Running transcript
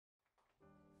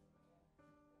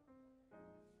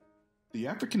The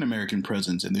African American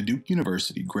presence in the Duke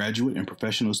University graduate and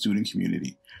professional student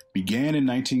community began in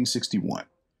 1961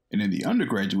 and in the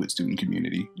undergraduate student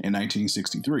community in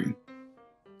 1963.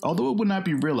 Although it would not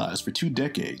be realized for 2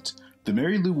 decades, the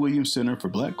Mary Lou Williams Center for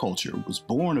Black Culture was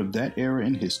born of that era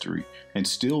in history and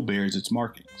still bears its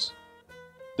markings.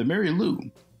 The Mary Lou,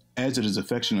 as it is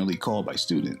affectionately called by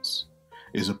students,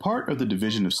 is a part of the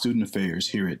Division of Student Affairs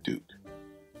here at Duke.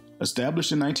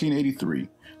 Established in 1983,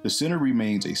 the center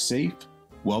remains a safe,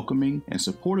 welcoming, and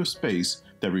supportive space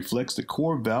that reflects the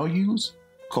core values,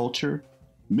 culture,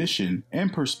 mission,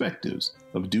 and perspectives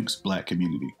of Duke's Black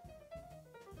community.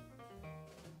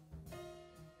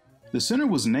 The center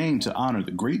was named to honor the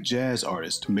great jazz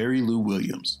artist Mary Lou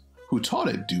Williams, who taught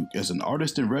at Duke as an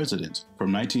artist in residence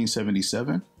from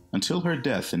 1977 until her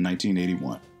death in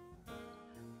 1981.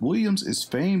 Williams is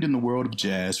famed in the world of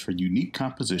jazz for unique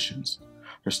compositions,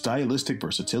 her stylistic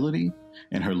versatility,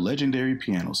 and her legendary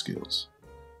piano skills.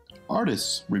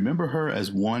 Artists remember her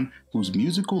as one whose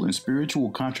musical and spiritual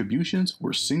contributions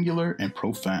were singular and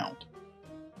profound.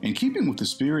 In keeping with the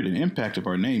spirit and impact of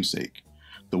our namesake,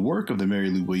 the work of the Mary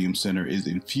Lou Williams Center is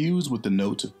infused with the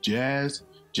notes of jazz,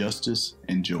 justice,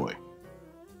 and joy.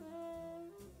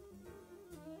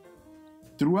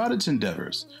 Throughout its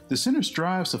endeavors, the center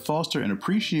strives to foster an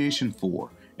appreciation for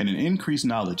and an increased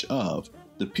knowledge of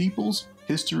the peoples,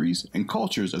 histories, and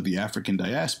cultures of the African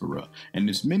diaspora and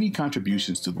its many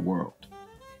contributions to the world.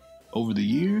 Over the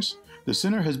years, the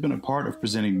center has been a part of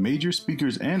presenting major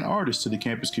speakers and artists to the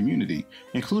campus community,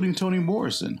 including Toni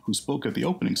Morrison, who spoke at the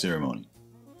opening ceremony.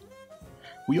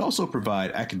 We also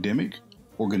provide academic,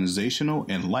 organizational,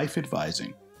 and life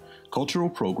advising, cultural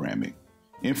programming,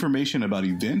 information about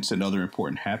events and other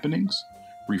important happenings,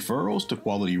 referrals to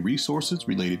quality resources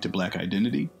related to Black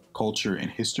identity, culture, and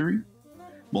history,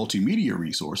 multimedia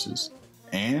resources,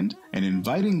 and an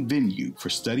inviting venue for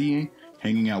studying,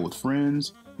 hanging out with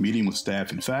friends, meeting with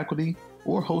staff and faculty,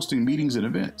 or hosting meetings and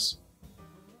events.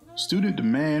 Student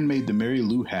demand made the Mary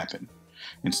Lou happen,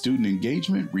 and student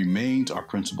engagement remains our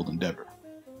principal endeavor.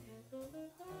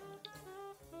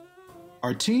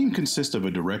 Our team consists of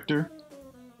a director,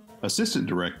 assistant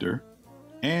director,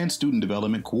 and student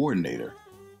development coordinator,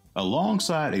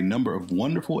 alongside a number of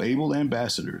wonderful able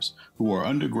ambassadors who are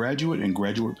undergraduate and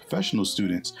graduate professional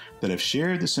students that have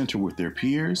shared the center with their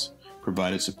peers,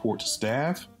 provided support to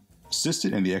staff,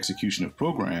 assisted in the execution of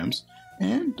programs,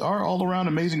 and are all around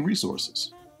amazing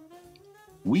resources.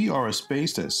 We are a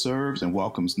space that serves and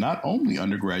welcomes not only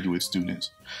undergraduate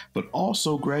students, but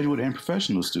also graduate and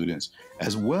professional students,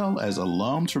 as well as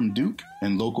alums from Duke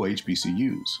and local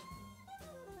HBCUs.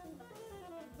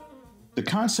 The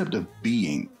concept of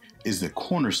being is the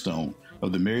cornerstone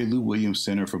of the Mary Lou Williams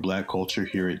Center for Black Culture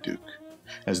here at Duke,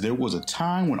 as there was a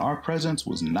time when our presence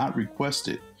was not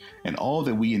requested and all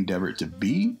that we endeavored to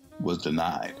be was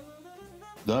denied.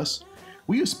 Thus,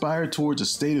 we aspire towards a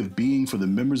state of being for the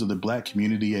members of the Black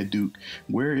community at Duke,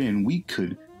 wherein we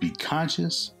could be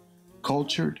conscious,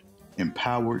 cultured,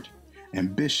 empowered,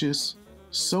 ambitious,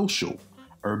 social,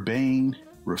 urbane,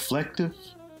 reflective,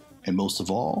 and most of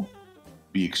all,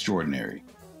 be extraordinary.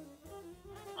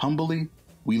 Humbly,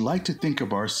 we like to think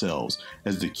of ourselves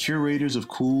as the curators of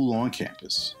cool on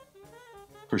campus.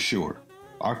 For sure,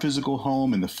 our physical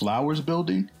home in the Flowers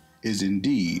Building is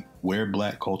indeed where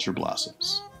Black culture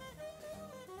blossoms.